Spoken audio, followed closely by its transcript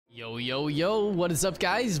Yo, what is up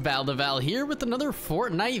guys? VALtheVAL here with another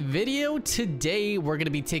Fortnite video. Today we're going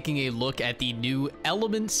to be taking a look at the new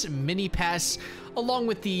Elements mini pass along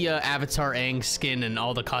with the avatar AANG skin and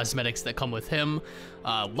all the cosmetics that come with him.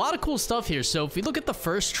 A lot of cool stuff here. So if we look at the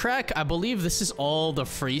first track, I believe this is all the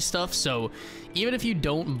free stuff. So even if you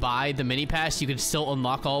don't buy the mini pass, you can still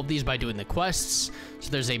unlock all of these by doing the quests.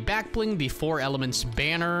 So there's a back bling, the 4 elements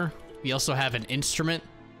banner. We also have an instrument,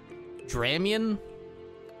 Dramian.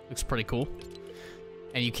 Looks pretty cool.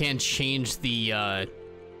 And you can change the, I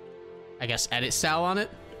guess, edit style on it,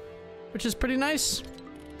 which is pretty nice.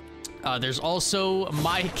 There's also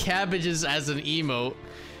my cabbages as an emote.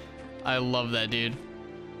 I love that, dude.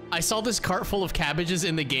 I saw this cart full of cabbages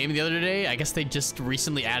in the game the other day. I guess they just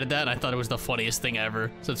recently added that, and I thought it was the funniest thing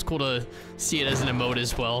ever. So it's cool to see it as an emote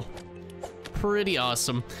as well. Pretty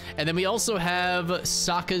awesome. And then we also have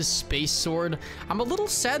Sokka's space sword. I'm a little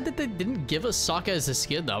sad that they didn't give us Sokka as a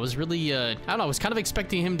skin though. I was really I don't know, I was kind of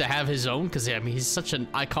expecting him to have his own because I mean he's such an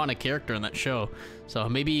iconic character in that show. So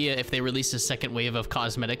maybe if they release a second wave of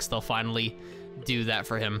cosmetics, they'll finally do that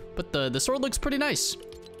for him. But the sword looks pretty nice.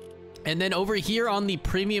 And then over here on the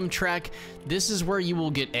premium track, this is where you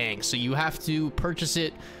will get AANG. So you have to purchase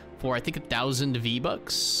it for I think 1,000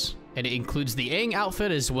 V-Bucks. And it includes the AANG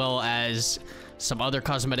outfit as well as some other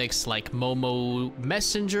cosmetics like Momo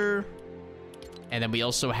Messenger. And then we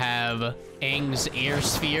also have AANG's Air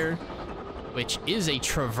Sphere, which is a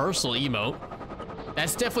traversal emote.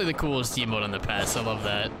 That's definitely the coolest emote on the pass. I love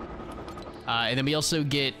that. And then we also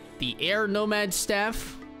get the Air Nomad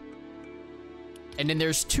Staff. And then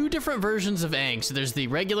there's 2 different versions of AANG. So there's the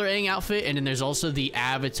regular AANG outfit, and then there's also the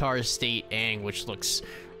Avatar State AANG, which looks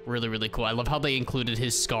really cool. I love how they included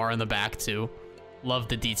his scar in the back too. Love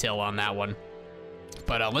the detail on that one.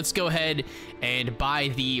 But let's go ahead and buy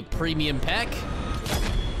the premium pack.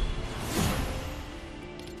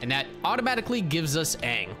 And that automatically gives us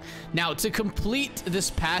AANG. Now, to complete this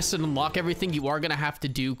pass and unlock everything, you are going to have to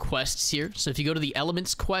do quests here. So if you go to the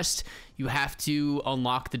Elements quest, you have to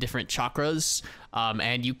unlock the different chakras.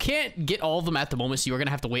 And you can't get all of them at the moment, so you're going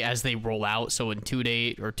to have to wait as they roll out. So in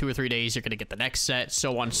 2 or 3 days, you're going to get the next set,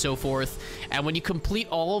 so on and so forth. And when you complete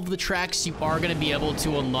all of the tracks, you are going to be able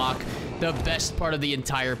to unlock the best part of the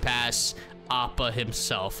entire pass, Appa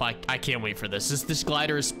himself. I can't wait for this. This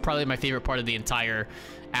glider is probably my favorite part of the entire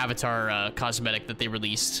avatar cosmetic that they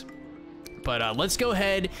released. But let's go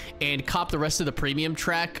ahead and cop the rest of the premium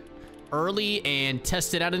track early and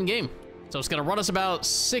test it out in game. So it's gonna run us about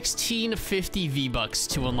 1650 V-Bucks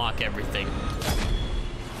to unlock everything.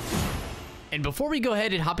 And before we go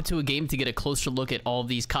ahead and hop into a game to get a closer look at all of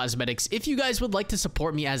these cosmetics, if you guys would like to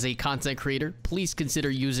support me as a content creator, please consider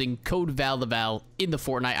using code VALtheVAL in the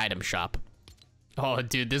Fortnite item shop. Oh,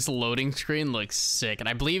 dude, this loading screen looks sick. And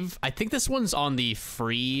I think this one's on the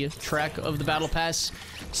free track of the Battle Pass.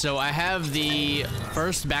 So I have the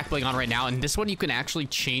first back bling on right now, and this one you can actually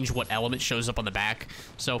change what element shows up on the back.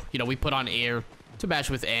 So, you know, we put on air to match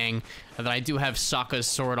with AANG. And then I do have Sokka's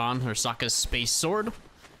sword on, or Sokka's space sword.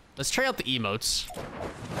 Let's try out the emotes.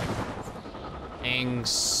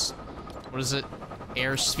 AANG's, what is it?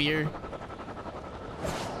 Air Sphere.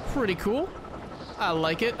 Pretty cool. I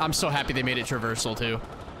like it. I'm so happy they made it traversal too.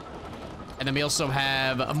 And then we also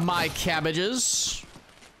have my cabbages.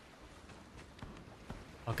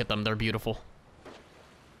 Look at them. They're beautiful.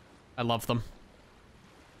 I love them.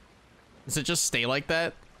 Does it just stay like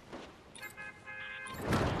that?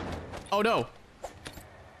 Oh no.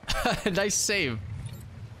 Nice save.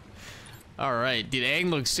 All right, dude,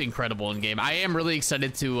 AANG looks incredible in game. I am really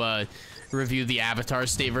excited to review the Avatar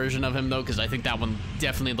State version of him though, because I think that one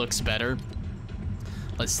definitely looks better.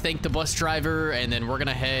 Let's thank the bus driver, and then we're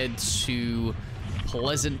gonna head to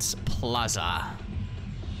Pleasant Plaza.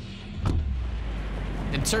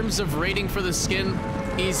 In terms of rating for the skin,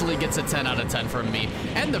 easily gets a 10 out of 10 from me.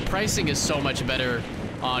 And the pricing is so much better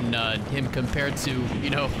on him compared to,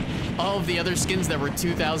 you know, all of the other skins that were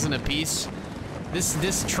 2,000 a piece.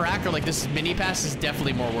 This track, or like this mini pass, is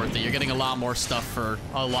definitely more worth it. You're getting a lot more stuff for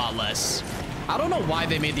a lot less. I don't know why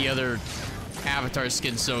they made the other Avatar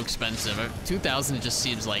skin so expensive. 2,000 just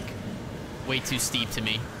seems like way too steep to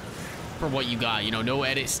me for what you got. You know, no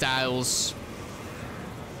edit styles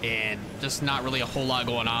and just not really a whole lot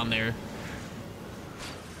going on there.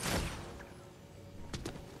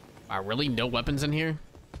 Wow, really? No weapons in here?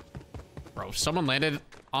 Bro, if someone landed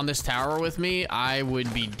on this tower with me, I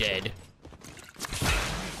would be dead.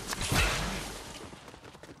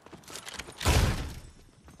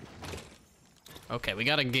 Okay, we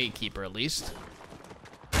got a gatekeeper at least.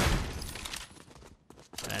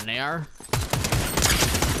 And an AR.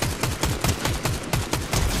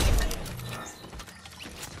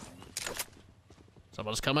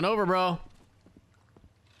 Someone's coming over, bro.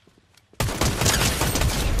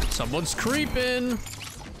 Someone's creeping.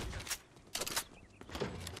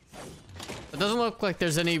 It doesn't look like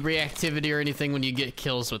there's any reactivity or anything when you get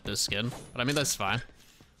kills with this skin. But I mean, that's fine.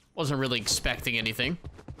 Wasn't really expecting anything.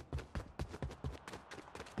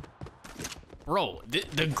 Bro,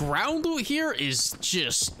 the ground loot here is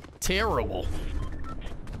just terrible.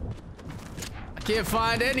 I can't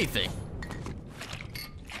find anything.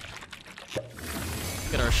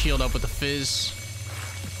 Get our shield up with the fizz.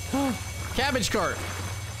 Cabbage cart.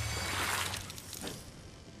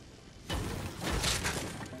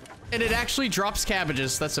 And it actually drops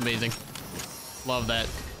cabbages. That's amazing. Love that.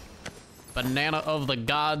 Banana of the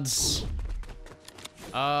gods.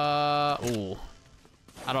 Ooh. I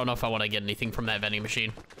don't know if I want to get anything from that vending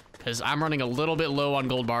machine, because I'm running a little bit low on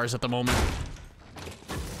gold bars at the moment.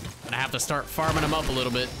 And I have to start farming them up a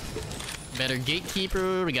little bit. Better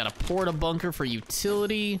gatekeeper. We got a porta bunker for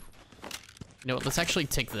utility. You know what? Let's actually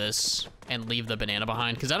take this and leave the banana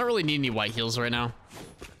behind, because I don't really need any white heals right now.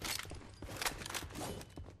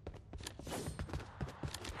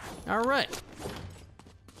 All right.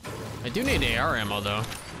 I do need AR ammo, though.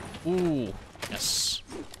 Ooh, yes.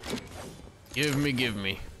 Give me, give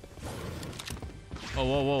me. Oh,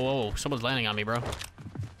 whoa, whoa, whoa. Someone's landing on me, bro.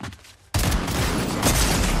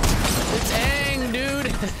 It's AANG, dude.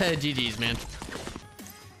 GG's, man.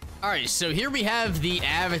 All right, so here we have the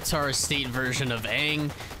Avatar State version of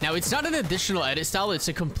AANG. Now, it's not an additional edit style. It's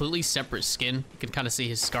a completely separate skin. You can kind of see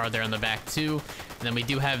his scar there on the back, too. And then we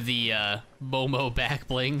do have the Momo back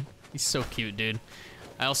bling. He's so cute, dude.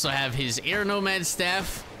 I also have his Air Nomad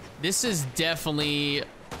staff. This is definitely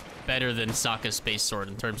better than Sokka's Space Sword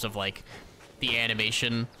in terms of, like, the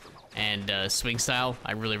animation and swing style.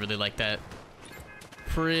 I really, really like that.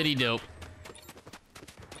 Pretty dope.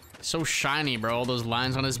 So shiny, bro. All those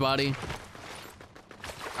lines on his body.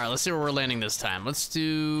 All right, let's see where we're landing this time. Let's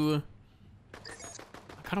do...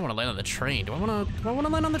 I kind of want to land on the train. Do I want to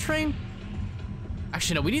land on the train?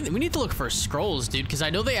 Actually, no. We need to look for scrolls, dude, because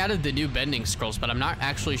I know they added the new bending scrolls, but I'm not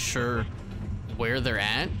actually sure where they're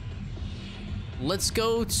at. Let's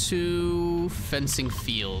go to fencing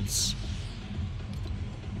fields.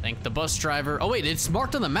 Thank the bus driver. Oh, wait, it's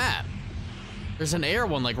marked on the map. There's an air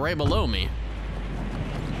one, like, right below me.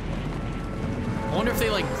 I wonder if they,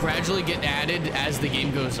 like, gradually get added as the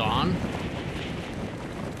game goes on.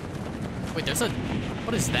 Wait, there's a...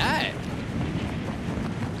 What is that?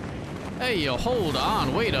 Hey, yo, hold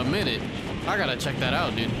on. Wait a minute. I gotta check that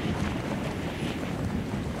out, dude.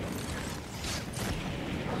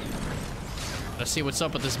 Let's see what's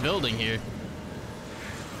up with this building here.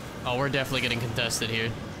 Oh, we're definitely getting contested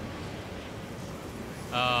here.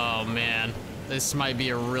 Oh, man. This might be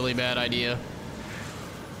a really bad idea.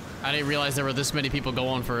 I didn't realize there were this many people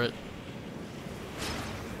going for it.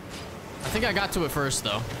 I think I got to it first,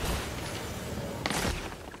 though.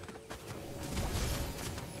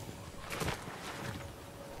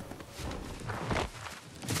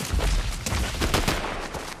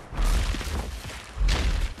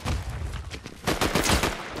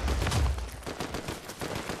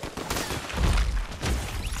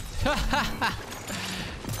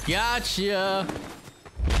 Gotcha.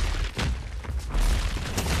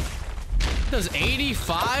 Does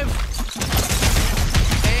 85?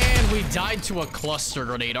 And we died to a cluster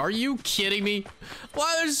grenade. Are you kidding me?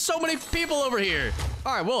 Why there's so many people over here?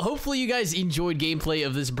 All right, well, hopefully you guys enjoyed gameplay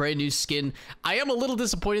of this brand new skin. I am a little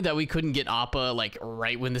disappointed that we couldn't get Appa, like,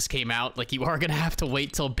 right when this came out. Like, you are gonna have to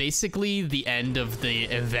wait till basically the end of the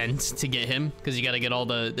event to get him, because you gotta get all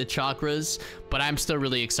the chakras. But I'm still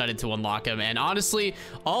really excited to unlock him. And honestly,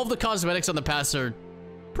 all of the cosmetics on the pass are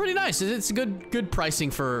pretty nice. It's good pricing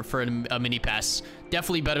for a mini pass.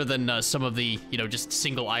 Definitely better than some of the, you know, just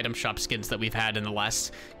single item shop skins that we've had in the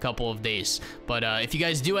last couple of days. But if you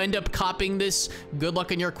guys do end up copying this, good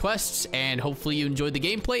luck in your quests, and hopefully you enjoyed the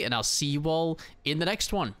gameplay, and I'll see you all in the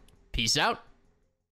next one. Peace out.